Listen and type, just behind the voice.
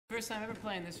First time ever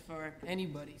playing this for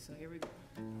anybody, so here we go.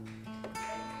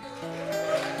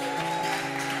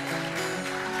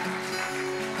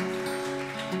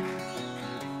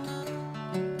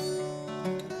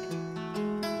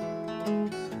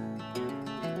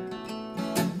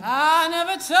 I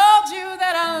never told you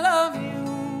that I love you.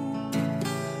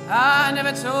 I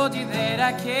never told you that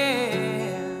I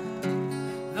care.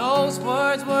 Those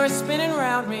words were spinning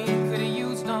around me. Could've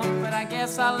used them, but I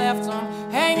guess I left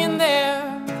them hanging there.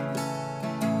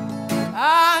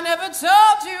 I never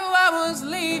told you I was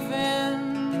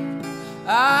leaving.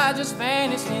 I just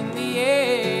vanished in the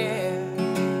air.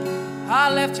 I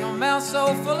left your mouth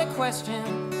so full of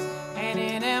questions and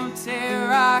an empty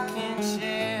rocking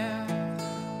chair.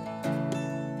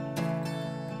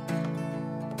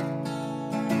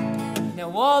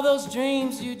 Now all those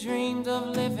dreams you dreamed of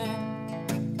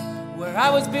living, where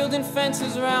I was building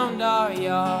fences around our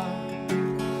yard,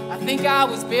 I think I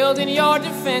was building your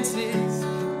defenses,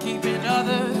 keeping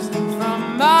others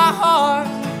from my heart.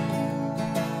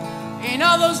 And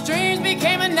all those dreams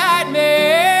became a nightmare,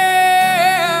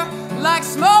 like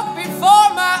smoke before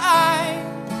my eyes.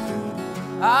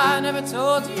 I never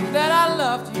told you that I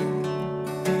loved you.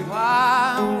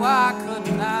 Why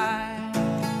couldn't I?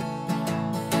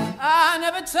 I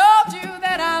never told you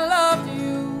that I loved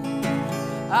you.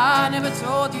 I never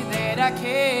told you that I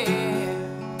cared.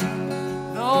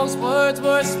 Those words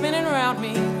were spinning around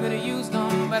me. Could've used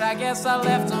them, but I guess I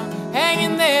left them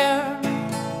hanging there.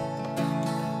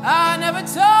 I never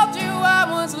told you I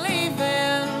was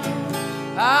leaving.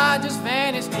 I just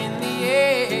vanished in the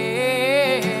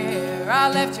air. I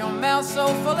left your mouth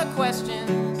so full of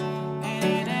questions and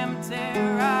an empty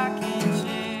rocking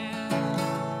chair.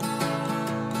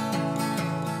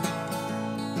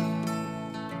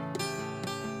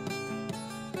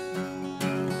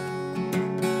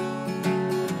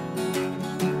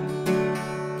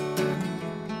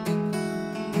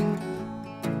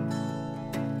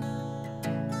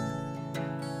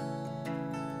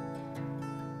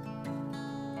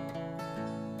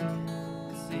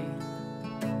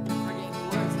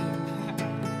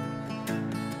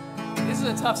 This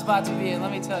is a tough spot to be in,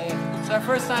 let me tell you. It's our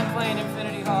first time playing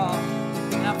Infinity Hall,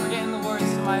 and I'm forgetting the words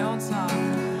to my own song.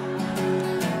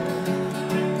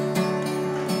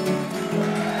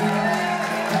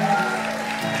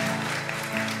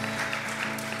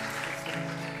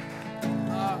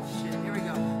 Oh shit, here we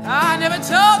go. I never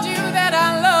told you that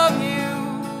I love you.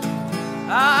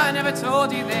 I never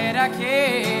told you that I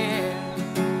care.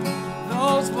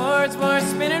 Those words were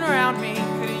spinning around me.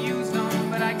 Could've used them,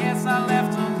 but I guess I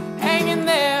left them hanging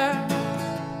there.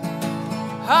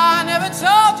 I never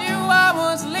told you I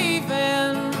was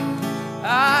leaving.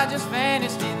 I just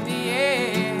vanished in the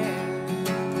air.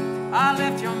 I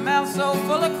left your mouth so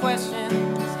full of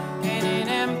questions and an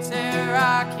empty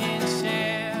rocking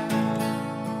chair.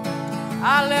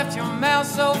 I left your mouth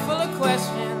so full of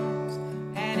questions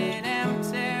and an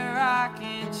empty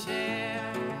rocking chair.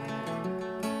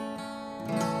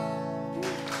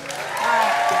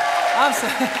 I'm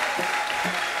sorry.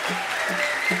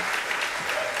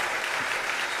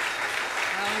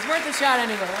 It's worth a shot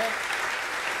anyway, right?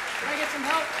 Can I get some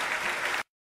help?